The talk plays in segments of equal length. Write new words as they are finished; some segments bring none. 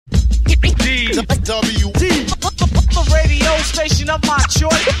WD. The radio station of my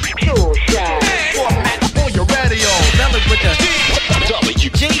choice. Format on your radio. Melon with the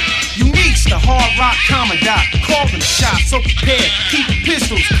WG. Unique's the hard rock commandant. Calling shots, so prepared. Keep the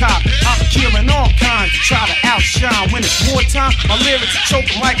pistols cocked. I'm killing all kinds to try to outshine. When it's wartime, my lyrics are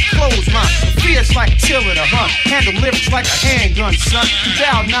choking like a clothesline. Fierce like Attila the Hun. Handle lyrics like a handgun, son. You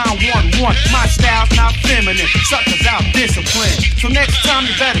dial 911. My style's not feminine. Suckers out disciplined. So next time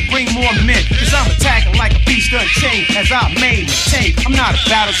you better bring more men. Cause I'm attacking like a beast unchained. As I maintain, I'm not a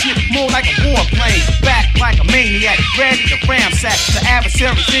battleship, more like a warplane. Back like a maniac, ready to ramsack the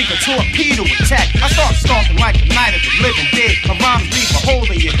adversary, think a torpedo attack. I start stalking like the night of the living dead. My rhymes leave a hole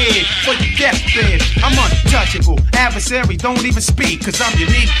in your head for your deathbed. I'm untouchable, adversary don't even speak. Cause I'm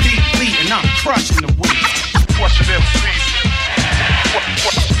unique, deep, elite, and I'm crushing the weak. Crushing MCs.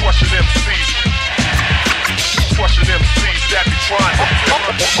 Crushing MCs. Crushing MCs that be trying to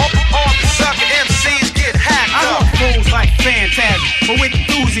all the sucker MCs get hacked. I want fools like Phantasm, but with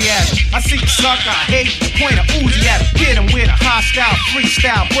enthusiasm. I see the sucker, I hate the point of Uzi at him. Hit him with a hostile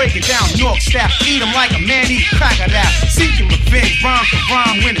freestyle, break it down York style. Eat him like a man-eat crocodile. Seeking revenge, rhyme for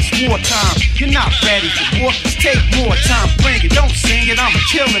rhyme when it's wartime. You're not ready for war, just take more time. Bring it, don't sing it, I'm a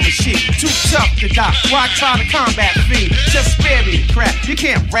killing machine. Too tough to die, why try to combat fiend? Just spare me the crap, you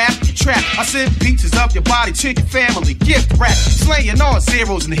can't rap, you trap. I send pieces of your body to your family, gift wrap. Slaying all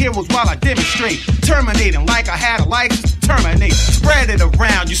zeros and heroes while I demonstrate. Terminating like I had a license to terminate. Spread it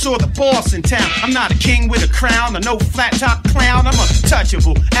around, you saw the boss in town. I'm not a king with a crown or no flat top clown. I'm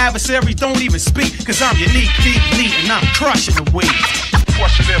untouchable, adversaries don't even speak. Cause I'm unique, deep, neat, and I'm crushing the weak.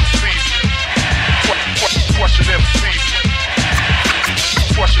 Crushing MCs. Crushing MCs.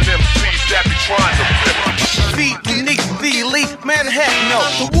 Crushing MCs that be trying to Be unique, be elite, man, heck no.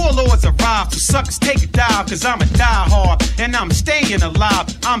 The warlords arrive, so suckers take a dive. Cause I'm a diehard, and I'm staying alive.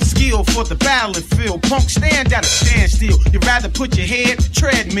 I'm skilled for the battlefield. Punk stand at a standstill. You'd rather put your head to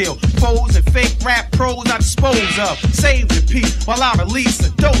treadmill. Foes and fake rap pros I dispose of. Save the peace while I release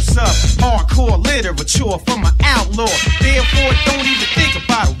a dose of hardcore literature from an outlaw. Therefore, don't even think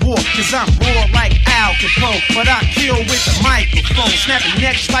about a war. Cause I'm raw like Al Capone, but I kill with the microphone. Snapping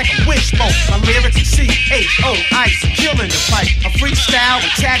necks like a wishbone. My lyrics are C-H-O, ice, killing the fight. A freestyle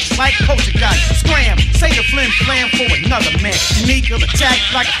attacks like poltergeist. Scram, say the flim flam for another man. Unique will attack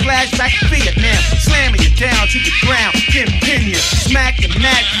like a flashback to Vietnam. Slamming you down to the ground, then pin you. Smack your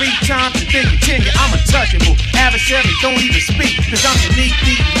mat 3 times and then continue. I'm untouchable, adversary don't even speak. Cause I'm unique,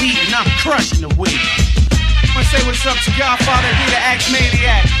 deep, elite, and I'm crushing the weak. Wanna say what's up to Godfather, be the Axe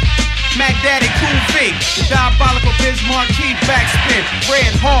Maniac. Mac Daddy, Cool V, the diabolical Bismarck key backspin,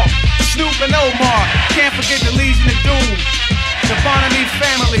 Red Hawk, Snoop and Omar, can't forget the Legion of Doom, the Bonamy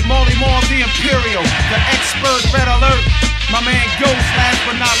family, Molly Mall, the Imperial, the expert Red Alert, my man Ghost, last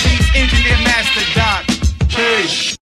but not